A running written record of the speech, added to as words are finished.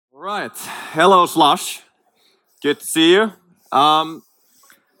right. Hello, Slush. Good to see you.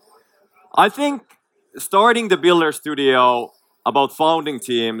 I think starting the Builder Studio about founding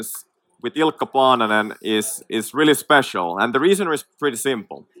teams with Ilkka Paananen is really special, and the reason is pretty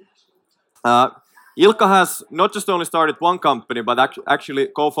simple. Ilkka has not just only started one company, but actually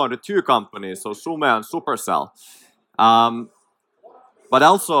co-founded two companies, so Sumea and Supercell. But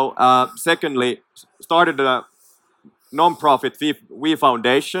also, secondly, started a non-profit We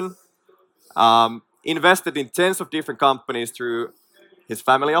Foundation, invested in tens of different companies through his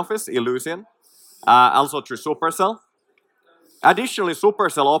family office, Illusion, also through Supercell. Additionally,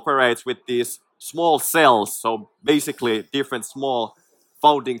 Supercell operates with these small cells, so basically different small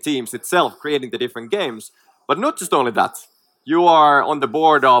founding teams itself, creating the different games. But not just only that. You are on the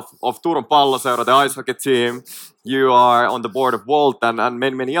board of Turun Palloseura, the ice hockey team. You are on the board of Wolt and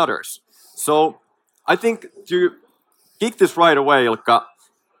many, many others. So I think to kick this right away, Ilkka,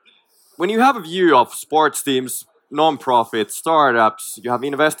 when you have a view of sports teams, non-profit, startups, you have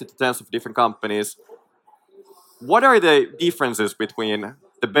invested in tens of different companies, what are the differences between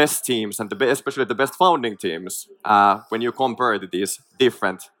the best teams and especially the best founding teams when you compare to these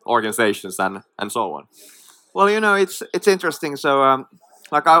different organizations and so on? Well, it's interesting. So,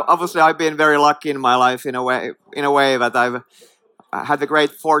 obviously, I've been very lucky in my life in a way that I've had the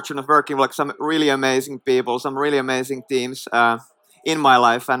great fortune of working with some really amazing people, some really amazing teams in my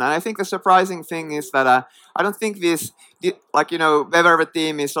life. And I think the surprising thing is that I don't think whether the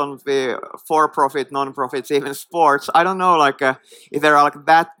team is on the for-profit, non-profits, even sports, I don't know if there are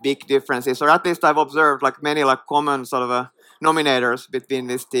that big differences, or at least I've observed many common sort of nominators between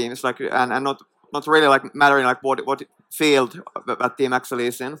these teams, and not really mattering what field that team actually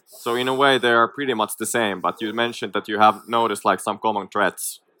is in. So in a way they are pretty much the same, but you mentioned that you have noticed some common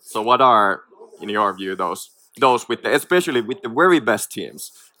threads. So what are, in your view, those especially with the very best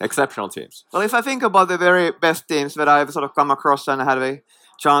teams, exceptional tems? Well, if I think about the very best teams that I've sort of come across and had a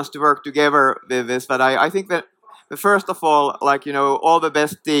chance to work together with this, that I think that first of all, all the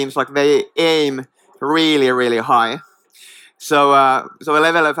best teams, they aim really, really high. So a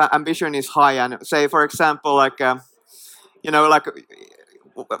level of ambition is high, and say, for example,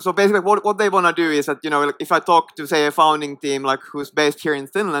 so basically what they want to do is that, if I talk to, say, a founding team who's based here in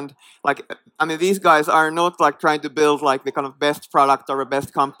Finland, these guys are not trying to build the kind of best product or the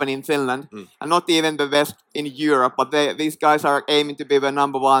best company in Finland, and not even the best in Europe, but these guys are aiming to be the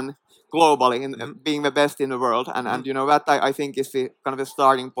number one globally in being the best in the world, and that I think is the kind of a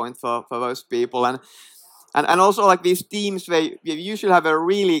starting point for those people. And also these teams, they usually have a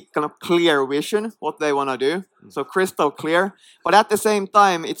really kind of clear vision what they want to do, so crystal clear. But at the same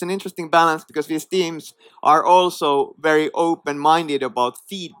time, it's an interesting balance because these teams are also very open-minded about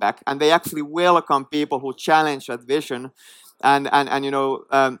feedback, and they actually welcome people who challenge that vision.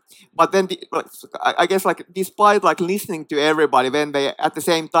 But then I guess despite listening to everybody, then they at the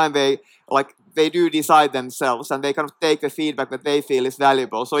same time they do decide themselves, and they kind of take the feedback that they feel is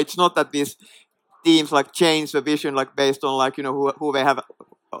valuable. So it's not that these teams change the vision based on who they have,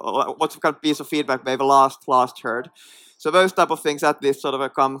 what kind of piece of feedback they've last heard. So those type of things at least sort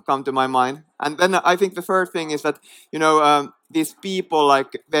of come to my mind. And then I think the third thing is that these people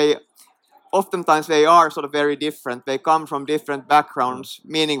oftentimes they are sort of very different. They come from different backgrounds,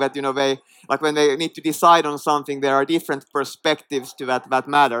 meaning that they when they need to decide on something, there are different perspectives to that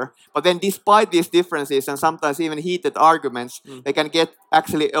matter. But then, despite these differences and sometimes even heated arguments, they can get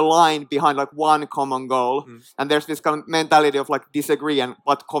actually aligned behind one common goal. And there's this kind of mentality of disagree and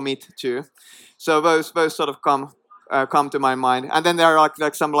but commit to. So those sort of come to my mind. And then there are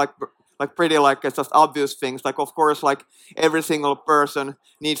some pretty just obvious things. Of course, every single person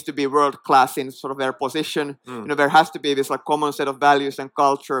needs to be world class in sort of their position. There has to be this common set of values and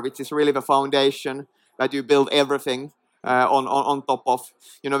culture, which is really the foundation that you build everything on top of.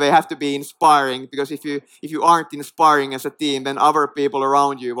 They have to be inspiring, because if you aren't inspiring as a team, then other people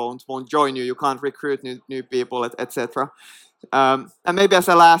around you won't join you. You can't recruit new people, etc. And maybe as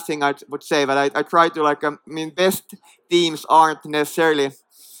a last thing, I would say that I try to best teams aren't necessarily.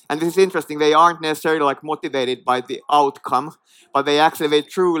 And this is interesting. They aren't necessarily motivated by the outcome, but they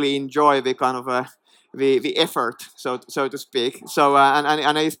truly enjoy the kind of the effort, so to speak. So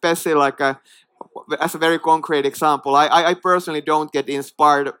and especially as a very concrete example, I personally don't get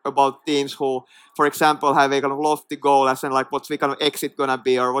inspired about teams who, for example, have a kind of lofty goal, as in what's the kind of exit gonna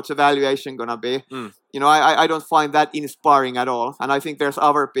be or what's the valuation gonna be. I don't find that inspiring at all, and I think there's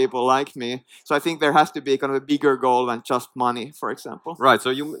other people like me. So I think there has to be kind of a bigger goal than just money, for example. Right. So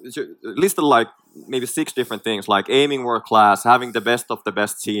you listed maybe 6 different things, aiming world class, having the best of the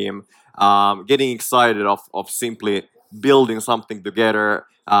best team, getting excited of simply building something together,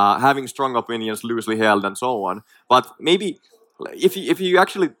 having strong opinions loosely held, and so on. But maybe if you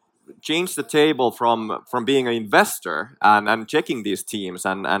actually change the table from being an investor and checking these teams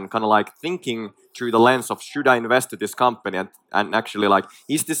and kind of like thinking through the lens of should I invest in this company and actually like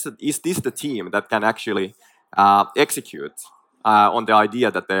is this the team that can actually execute on the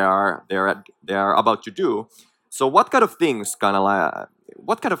idea that they are about to do. So what kind of things go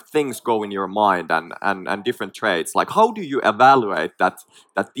in your mind and different traits? Like how do you evaluate that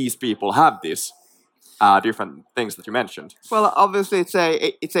these people have these different things that you mentioned? Well, obviously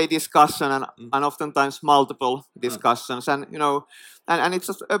it's a discussion and oftentimes multiple discussions, and and it's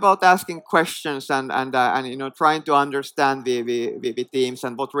just about asking questions and trying to understand the teams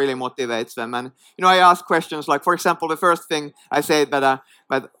and what really motivates them. And I ask questions like, for example, the first thing I say that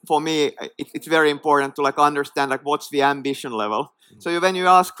for me it's very important to like understand like what's the ambition level. So when you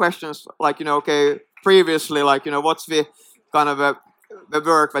ask questions like okay, previously like what's the kind of the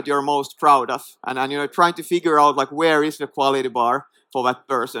work that you're most proud of, and trying to figure out like where is the quality bar for that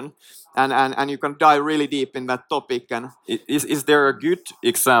person, and you can dive really deep in that topic. And Is there a good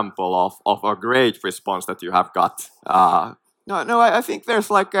example of a great response that you have got? no, I think there's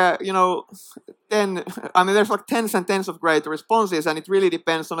like there's like tens and tens of great responses, and it really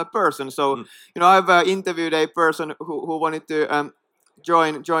depends on a person. So I've interviewed a person who wanted to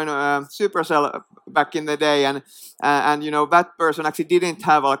join Supercell back in the day, and that person actually didn't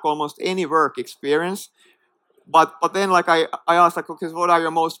have like almost any work experience. But then like I asked like, okay, so what are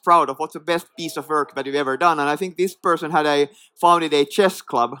you most proud of? What's the best piece of work that you've ever done? And I think this person had founded a chess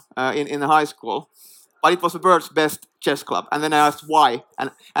club in high school, but it was the world's best chess club. And then I asked why,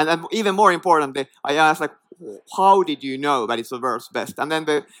 and even more importantly, I asked like, how did you know that it's the world's best? And then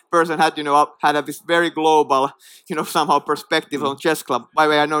the person had had this very global somehow perspective on chess club. By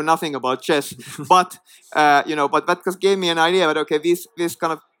the way, I know nothing about chess, but but that just gave me an idea that okay, this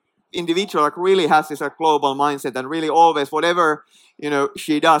kind of individual like really has this global mindset and really always whatever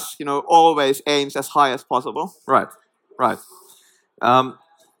she does always aims as high as possible. Right, right.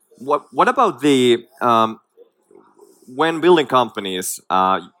 What about the when building companies?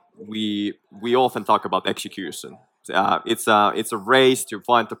 We often talk about execution. It's a race to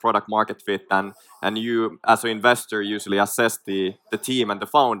find the product market fit, and you as an investor usually assess the team and the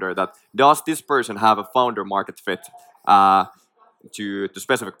founder that does this person have a founder market fit to the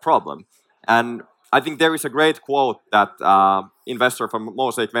specific problem. And I think there is a great quote that investor from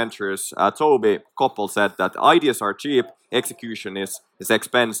Mosaic Ventures, Toby Koppel, said that ideas are cheap, execution is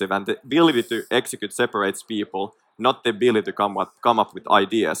expensive, and the ability to execute separates people, not the ability to come up with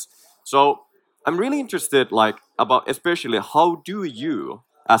ideas. So I'm really interested, like, about especially how do you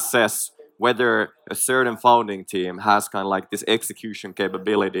assess whether a certain founding team has kind of like this execution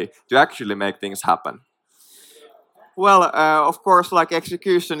capability to actually make things happen? Well, of course, like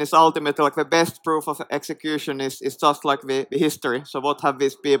execution is ultimately like the best proof of execution is just like the history. So what have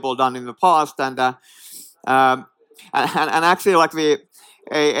these people done in the past, um, and actually like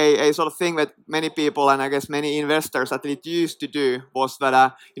a sort of thing that many people and I guess many investors at least used to do was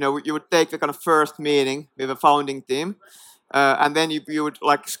that you would take the kind of first meeting with the founding team. And then you would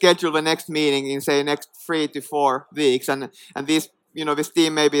like schedule the next meeting in say next 3 to 4 weeks, and this this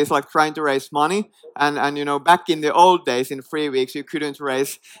team maybe is like trying to raise money, and back in the old days in 3 weeks you couldn't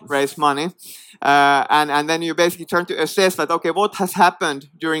raise money, and then you basically turn to assess like okay, what has happened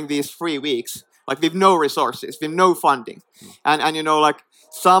during these 3 weeks, like with no resources, with no funding, and like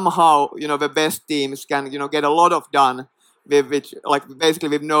somehow the best teams can get a lot of done with which like basically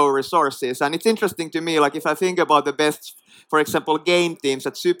with no resources. And it's interesting to me, like if I think about the best, for example, game teams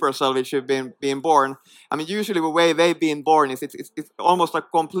at Supercell which have been born. I mean, usually the way they've been born is it's almost like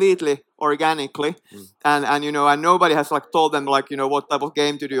completely organically, and nobody has like told them like what type of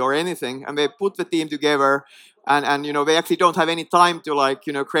game to do or anything, and they put the team together, and they actually don't have any time to like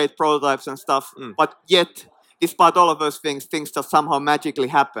create prototypes and stuff, but yet despite all of those things just somehow magically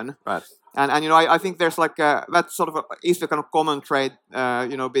happen. Right. And I think there's like that sort of is the kind of common trait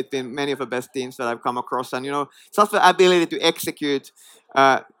between many of the best teams that I've come across, and just the ability to execute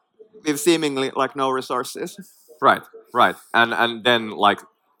with seemingly like no resources. Right, right, and then like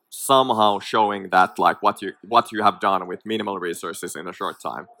somehow showing that like what you have done with minimal resources in a short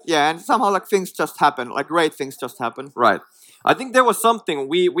time. Yeah, and somehow like things just happen, like great things just happen. Right. I think there was something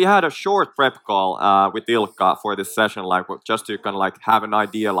we had a short prep call with Ilkka for this session, like just to kind of like have an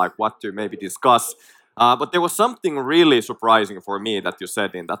idea like what to maybe discuss. But there was something really surprising for me that you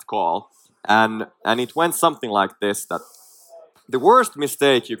said in that call, and it went something like this: that the worst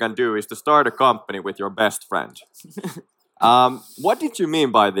mistake you can do is to start a company with your best friend. What did you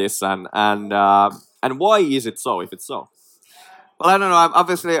mean by this? And And why is it so, if it's so? Well, I don't know.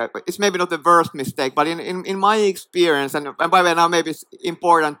 Obviously, it's maybe not the worst mistake, but in my experience, and by the way, now maybe it's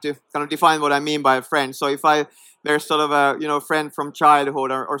important to kind of define what I mean by a friend. So if there's sort of a friend from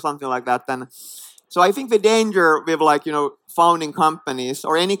childhood or something like that, then so I think the danger with like founding companies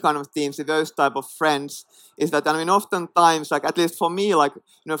or any kind of teams with those type of friends is that, I mean, oftentimes, like at least for me, like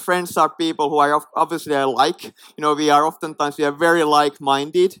friends are people who obviously I like. We are very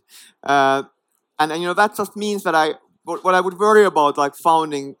like-minded, and that just means that what I would worry about like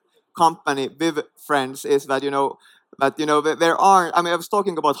founding company with friends is that there are. I mean, I was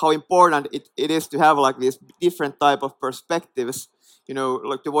talking about how important it is to have like these different type of perspectives,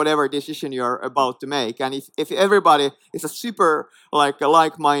 like to whatever decision you're about to make. And if everybody is a super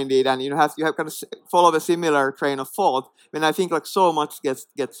like-minded and you have kind of follow a similar train of thought, then I think like so much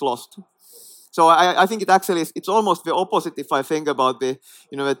gets lost. So I think it's almost the opposite if I think about the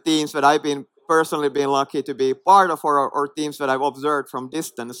the teams that I've personally been lucky to be part of or teams that I've observed from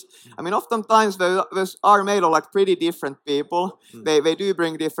distance. I mean, oftentimes those are made of like pretty different people. They do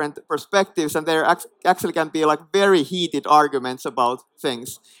bring different perspectives, and there actually can be like very heated arguments about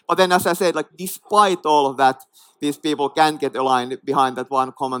things. But then, as I said, like despite all of that, these people can get aligned behind that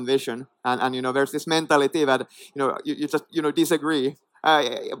one common vision. And there's this mentality that you just disagree.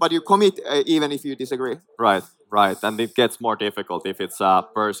 But you commit even if you disagree. Right, right. And it gets more difficult if it's a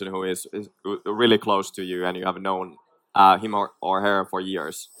person who is really close to you and you have known him or her for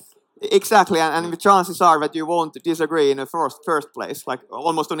years. Exactly, and the chances are that you won't disagree in the first place, like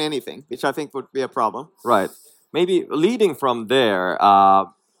almost on anything, which I think would be a problem. Right. Maybe leading from there,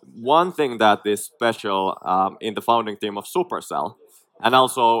 one thing that is special in the founding team of Supercell, and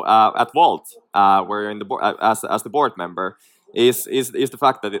also at Wolt, where you're in the as the board member, is the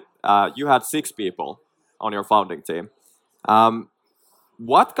fact that you had 6 people on your founding team.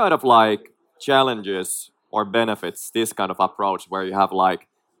 What kind of like challenges or benefits this kind of approach, where you have like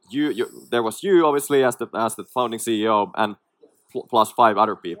there was you obviously as the founding CEO and plus 5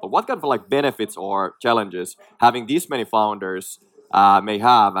 other people. What kind of like benefits or challenges having these many founders may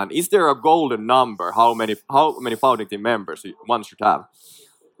have, and is there a golden number how many founding team members one should have?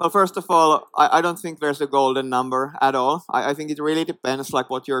 Well, first of all, I don't think there's a golden number at all. I think it really depends like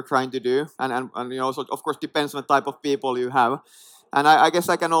what you're trying to do, and also of course depends on the type of people you have. And I guess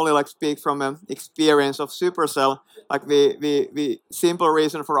I can only like speak from an experience of Supercell. Like the simple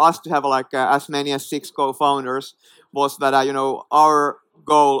reason for us to have like as many as 6 co-founders was that our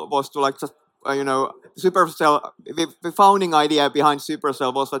goal was to like just Supercell. The founding idea behind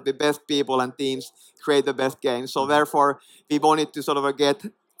Supercell was that the best people and teams create the best games. So therefore, we wanted to sort of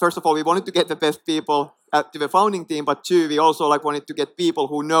first of all, we wanted to get the best people to the founding team, but 2, we also like wanted to get people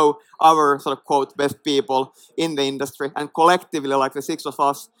who know our sort of quote best people in the industry, and collectively, like the 6 of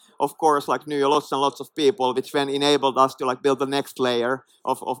us, of course, like knew lots and lots of people, which then enabled us to like build the next layer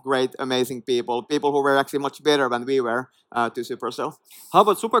of great, amazing people who were actually much better than we were to Supercell. How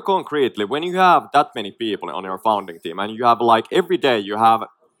about super concretely, when you have that many people on your founding team, and you have like every day you have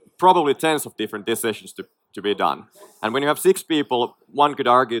probably tens of different decisions to be done. And when you have 6 people, one could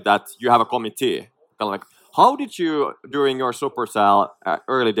argue that you have a committee. Kind of like, how did you, during your Supercell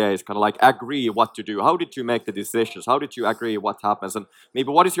early days, kind of like agree what to do? How did you make the decisions? How did you agree what happens? And maybe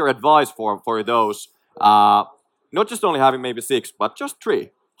what is your advice for those, not just only having maybe 6, but just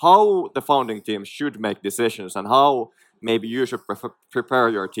 3? How the founding team should make decisions, and how maybe you should prepare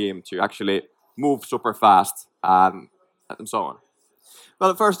your team to actually move super fast and so on.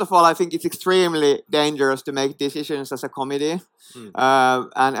 Well, first of all, I think it's extremely dangerous to make decisions as a committee.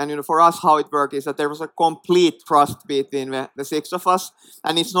 And for us, how it worked is that there was a complete trust between the 6 of us,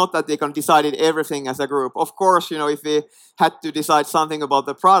 and it's not that they can decided everything as a group. Of course, if we had to decide something about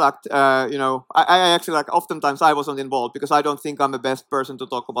the product, I actually like oftentimes I wasn't involved because I don't think I'm the best person to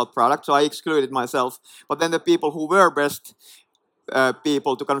talk about product, so I excluded myself. But then the people who were best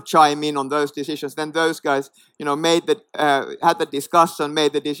people to kind of chime in on those decisions. Then those guys, had the discussion,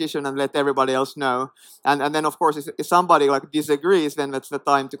 made the decision, and let everybody else know. And then, of course, if somebody like disagrees, then that's the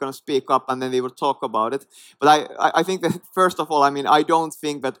time to kind of speak up, and then they will talk about it. But I think that first of all, I mean, I don't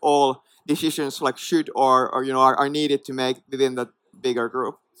think that all decisions like should or are needed to make within that bigger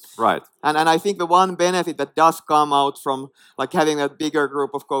group. Right. And I think the one benefit that does come out from like having a bigger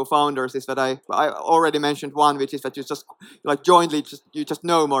group of co-founders is that I already mentioned one, which is that you just like jointly you just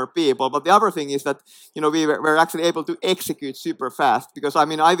know more people. But the other thing is that we were actually able to execute super fast, because I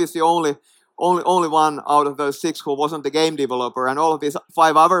mean I was the only one out of those 6 who wasn't the game developer, and all of these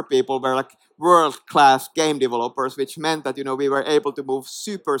 5 other people were like world-class game developers, which meant that we were able to move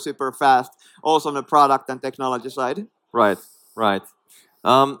super fast also on the product and technology side. Right.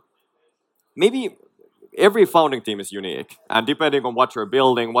 Maybe every founding team is unique, and depending on what you're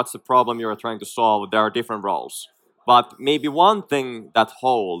building, what's the problem you're trying to solve, there are different roles. But maybe one thing that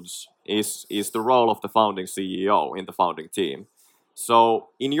holds is the role of the founding CEO in the founding team. So,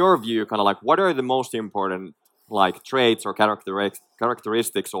 in your view, kind of like, what are the most important like traits or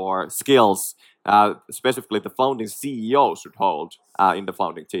characteristics or skills, specifically the founding CEO should hold in the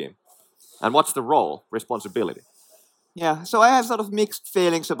founding team, and what's the role, responsibility? Yeah, so I have sort of mixed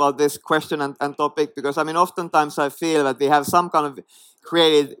feelings about this question and topic because I mean, oftentimes I feel that we have some kind of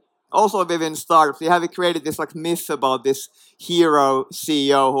created, also within startups, we have created this like myth about this hero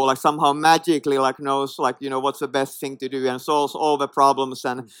CEO who like somehow magically like knows like what's the best thing to do and solves all the problems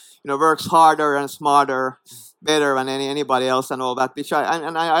and works harder and smarter, better than anybody else and all that. Which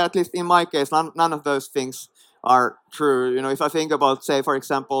I at least in my case, none of those things are true. If I think about, say, for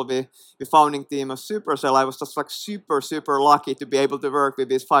example, the founding team of Supercell, I was just like super lucky to be able to work with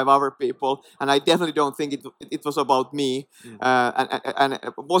these 5 other people, and I definitely don't think it was about me, and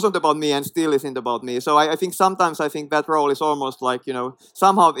it wasn't about me, and still isn't about me. So I think sometimes that role is almost like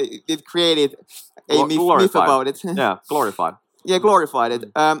somehow it created a myth about it. Yeah, glorified. Yeah, glorified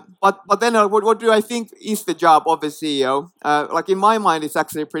it. But then what do I think is the job of a CEO? Like in my mind, it's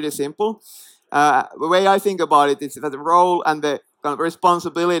actually pretty simple. The way I think about it is that the role and the kind of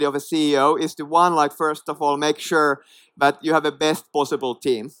responsibility of a CEO is to like first of all make sure that you have the best possible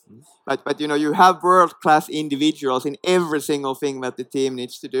team. But you have world-class individuals in every single thing that the team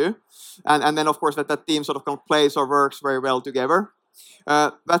needs to do, and then of course that team sort of plays or works very well together.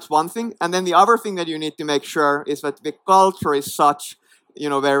 That's one thing, and then the other thing that you need to make sure is that the culture is such,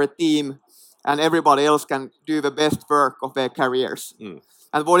 where a team and everybody else can do the best work of their careers.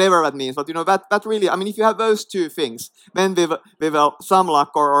 And whatever that means. But that really, I mean, if you have those two things, then with some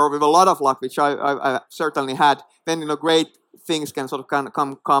luck or with a lot of luck, which I certainly had, then great things can sort of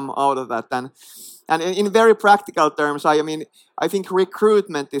come out of that. And in very practical terms, I think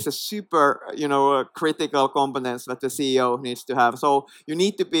recruitment is a super critical component that the CEO needs to have. So you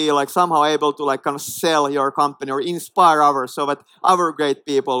need to be like somehow able to like kind of sell your company or inspire others so that other great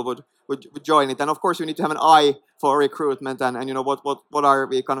people would join it. And of course, you need to have an eye for recruitment and what are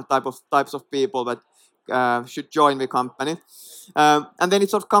the kind of types of people that should join the company. And then it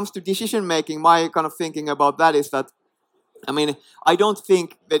sort of comes to decision making. My kind of thinking about that is that I don't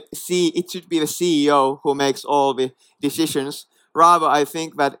think that it should be the CEO who makes all the decisions. Rather, I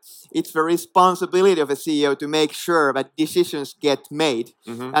think that it's the responsibility of a CEO to make sure that decisions get made.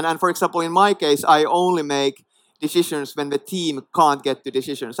 And for example, in my case, I only make decisions when the team can't get to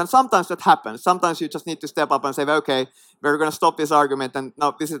decisions. And sometimes that happens. Sometimes you just need to step up and say, okay, we're going to stop this argument and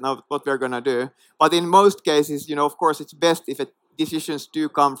now this is not what we're going to do. But in most cases, of course, it's best if decisions do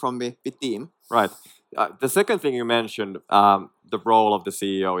come from the team. Right. The second thing you mentioned, the role of the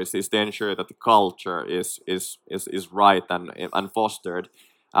CEO is to ensure that the culture is right and fostered.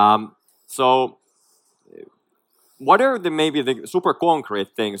 So what are maybe the super concrete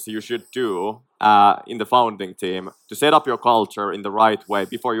things you should do in the founding team to set up your culture in the right way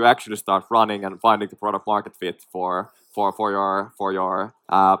before you actually start running and finding the product market fit for your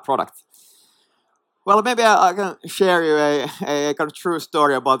product? Well, maybe I can share you a kind of true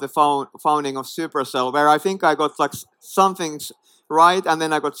story about the founding of Supercell, where I think I got like some things right and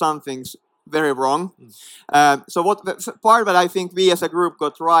then I got some things very wrong. So what the part that I think we as a group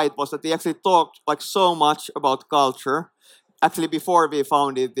got right was that we actually talked like so much about culture. Actually, before we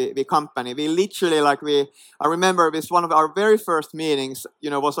founded the company, we literally I remember this one of our very first meetings,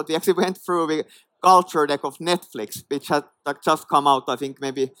 was that we actually went through the culture deck of Netflix, which had just come out, I think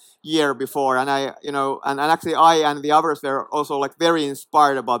maybe year before, and actually I and the others were also like very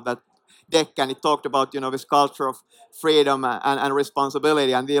inspired about that deck, and it talked about this culture of freedom and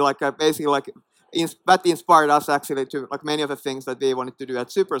responsibility, and we basically that inspired us actually to like many of the things that we wanted to do at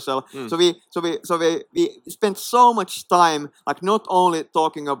Supercell. So we spent so much time like not only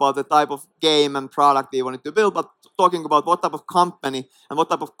talking about the type of game and product we wanted to build, but talking about what type of company and what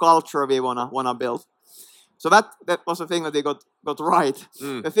type of culture we wanna build. So that was the thing that they got right.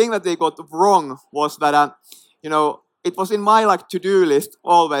 The thing that they got wrong was that it was in my like to-do list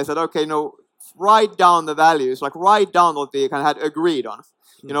always that okay, write down the values, like write down what we kind of had agreed on.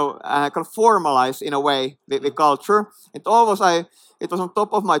 Kind of formalize in a way the culture. It was on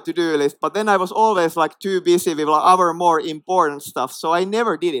top of my to-do list, but then I was always like too busy with like, other more important stuff, so I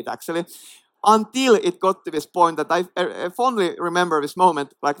never did it actually. Until it got to this point that I fondly remember this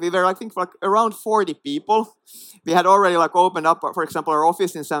moment. Like we were, I think, like around 40 people. We had already like opened up, for example, our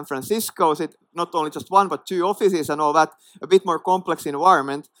office in San Francisco. So not only just one, but 2 offices and all that. A bit more complex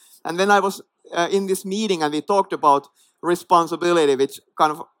environment. And then I was in this meeting, and we talked about responsibility, which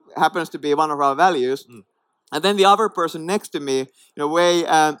kind of happens to be one of our values. And then the other person next to me, in a way,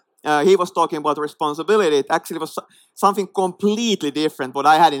 he was talking about responsibility. It actually was something completely different what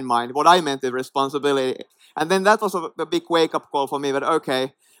I had in mind, what I meant with responsibility. And then that was a big wake-up call for me that,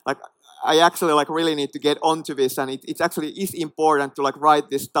 okay, like I actually like really need to get onto this, and it actually is important to like write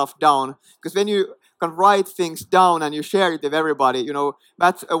this stuff down, because when you can write things down and you share it with everybody, you know,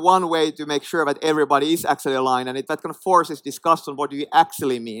 that's one way to make sure that everybody is actually aligned, and that kind of forces discussion on what do you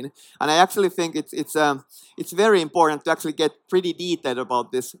actually mean. And I actually think it's very important to actually get pretty detailed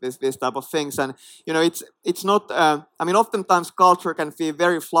about this type of things. And you know, it's not. I mean, oftentimes culture can feel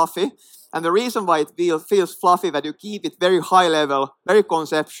very fluffy. And the reason why it feels fluffy, that you keep it very high level, very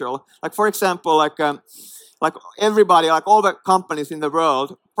conceptual. Like for example, like everybody, like all the companies in the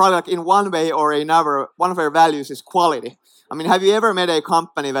world, probably like in one way or another, one of their values is quality. I mean, have you ever met a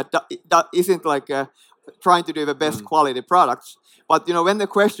company that isn't like trying to do the best quality products? But you know, when the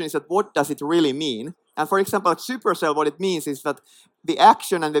question is that what does it really mean? And for example, like Supercell, what it means is that the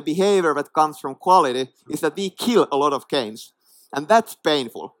action and the behavior that comes from quality is that we kill a lot of games. And that's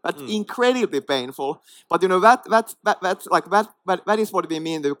painful. That's incredibly painful. But you know that is what we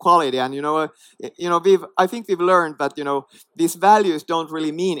mean the quality. And you know I think we've learned that you know these values don't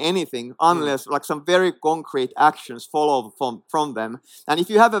really mean anything unless like some very concrete actions follow from them. And if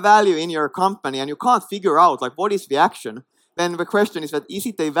you have a value in your company and you can't figure out like what is the action, then the question is that is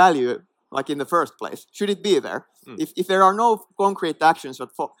it a value like in the first place? Should it be there? If there are no concrete actions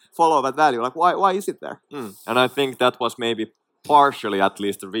that follow that value, like why is it there? And I think that was maybe partially at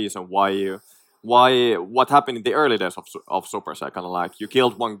least the reason why what happened in the early days of Supercell, kind of like you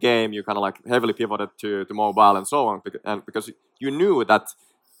killed one game, you kind of like heavily pivoted to mobile and so on, and because you knew that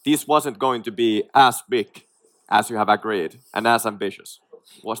this wasn't going to be as big as you have agreed and as ambitious.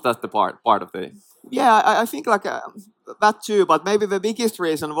 Was that the part of the? Yeah, I think like that too, but maybe the biggest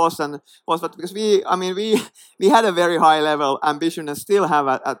reason was that because we had a very high level ambition and still have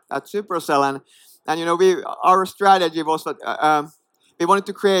at Supercell. And you know, our strategy was that we wanted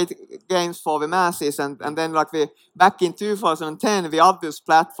to create games for the masses, and then like back in 2010, the obvious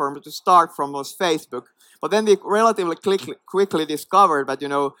platform to start from was Facebook. But then we relatively quickly discovered that you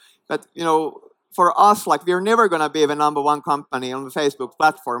know for us, like we're never gonna be the number one company on the Facebook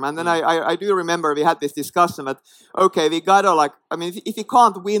platform. And then I do remember we had this discussion that okay, we gotta like if we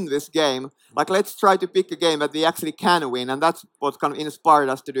can't win this game, like let's try to pick a game that we actually can win, and that's what kind of inspired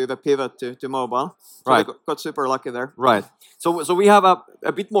us to do the pivot to mobile. So right. we got super lucky there. Right. So we have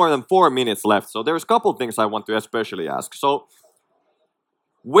a bit more than 4 minutes left. So there's a couple of things I want to especially ask. So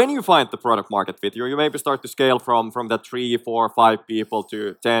when you find the product market fit, you maybe start to scale from that 3, 4, 5 people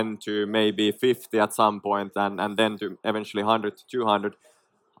to 10 to maybe 50 at some point, and then to eventually 100 to 200.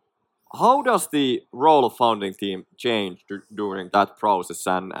 How does the role of founding team change during that process,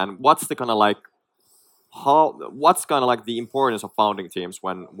 and what's the kind of like what's kind of like the importance of founding teams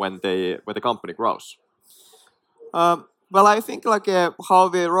when the company grows? Well, I think like how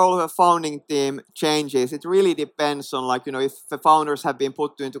the role of a founding team changes, it really depends on like, you know, if the founders have been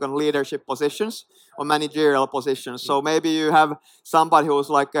put into kind of leadership positions or managerial positions. So maybe you have somebody who's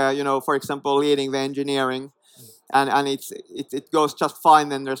like, you know, for example, leading the engineering, and it goes just fine.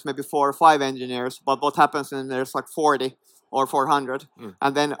 Then there's maybe 4 or 5 engineers, but what happens when there's like 40 or 400?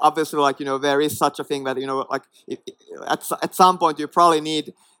 And then obviously like, you know, there is such a thing that, you know, like at some point you probably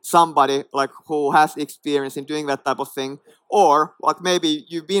need somebody like who has experience in doing that type of thing, or like maybe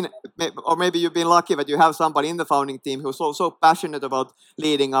you've been lucky that you have somebody in the founding team who's so passionate about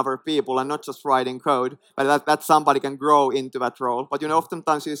leading other people and not just writing code, but that somebody can grow into that role. But you know,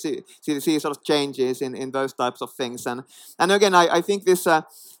 oftentimes you see sort of changes in those types of things, and again I think this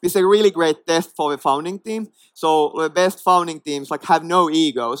is a really great test for the founding team. So the best founding teams like have no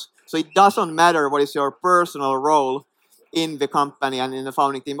egos, so it doesn't matter what is your personal role in the company and in the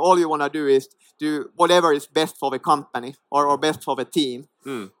founding team. All you want to do is do whatever is best for the company or best for the team.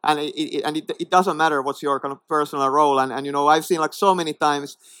 And it doesn't matter what's your kind of personal role. And you know, I've seen like so many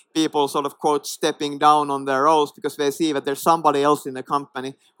times people sort of quote stepping down on their roles because they see that there's somebody else in the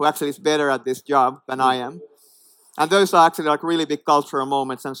company who actually is better at this job than I am. And those are actually like really big cultural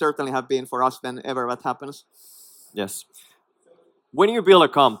moments, and certainly have been for us whenever that happens. Yes. When you build a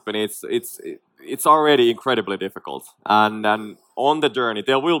company, it's already incredibly difficult, and on the journey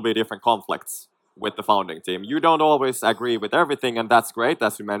there will be different conflicts with the founding team. You don't always agree with everything, and that's great,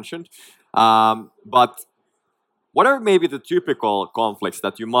 as you mentioned. But what are maybe the typical conflicts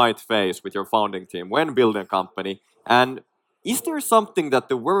that you might face with your founding team when building a company? And is there something that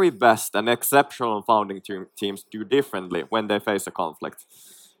the very best and exceptional founding teams do differently when they face a conflict?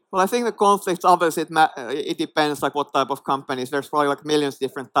 Well, I think the conflicts, obviously, it depends like what type of companies. There's probably like millions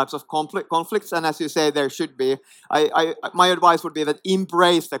different types of conflicts, and as you say, there should be. My advice would be that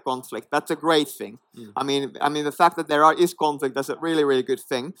embrace the conflict. That's a great thing. I mean, the fact that is conflict, that's a really, really good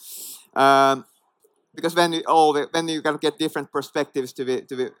thing. Because then you can get different perspectives to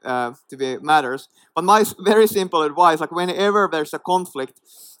be matters. But my very simple advice, like whenever there's a conflict,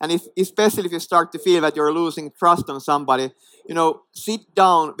 and especially if you start to feel that you're losing trust on somebody, sit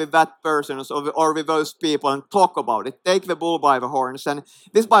down with that person or with those people and talk about it. Take the bull by the horns. And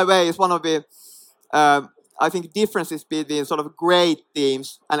this, by the way, is one of the I think differences between sort of great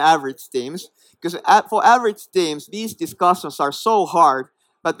teams and average teams. Because for average teams, these discussions are so hard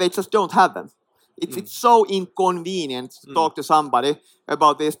that they just don't have them. It's so inconvenient to talk to somebody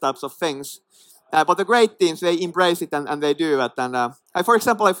about these types of things. But the great teams, they embrace it and they do it. And for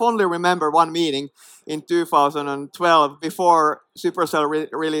example, I fondly remember one meeting in 2012 before Supercell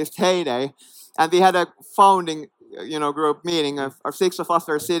released Heyday. And we had a founding group meeting of 6 of us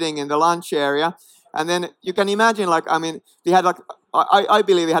were sitting in the lunch area. And then you can imagine, we had I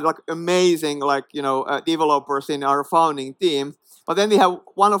believe we had amazing developers in our founding team. But then we have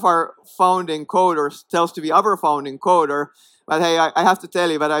one of our founding coders tells to the other founding coder, but hey, I have to tell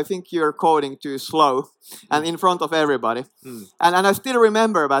you that I think you're coding too slow, and in front of everybody. And I still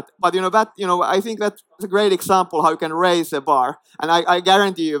remember that. But I think that's a great example how you can raise the bar. And I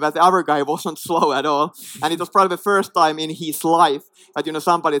guarantee you that the other guy wasn't slow at all, and it was probably the first time in his life that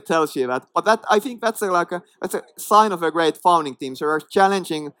somebody tells you that. But I think that's a sign of a great founding team. So you're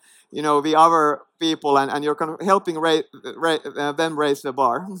challenging the other people, and you're kind of helping them raise the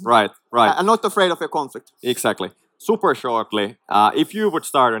bar. Right. And not afraid of a conflict. Exactly. Super shortly, if you would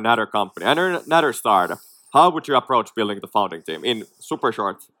start another company, another startup, how would you approach building the founding team in super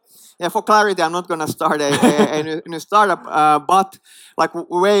short? Yeah, for clarity, I'm not going to start a new startup, but the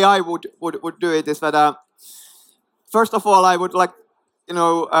way I would do it is that first of all, I would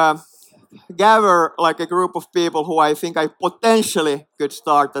gather a group of people who I think I potentially could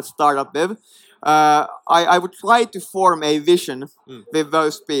start that startup with. I would try to form a vision with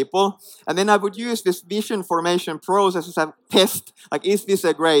those people, and then I would use this vision formation process as a test. Is this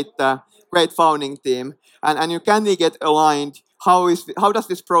a great founding team? And you can get aligned. How does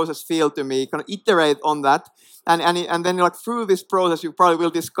this process feel to me? Kind of iterate on that, and then through this process, you probably will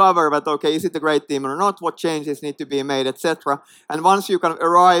discover that is it a great team or not? What changes need to be made, etc. And once you kind of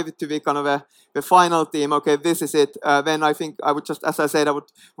arrive to be kind of the final team, this is it. Then I think I would just, as I said, I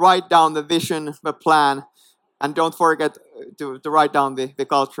would write down the vision, the plan, and don't forget to write down the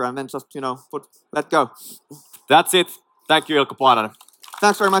culture, and then just let go. That's it. Thank you, Ilkka Paananen.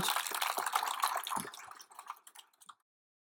 Thanks very much.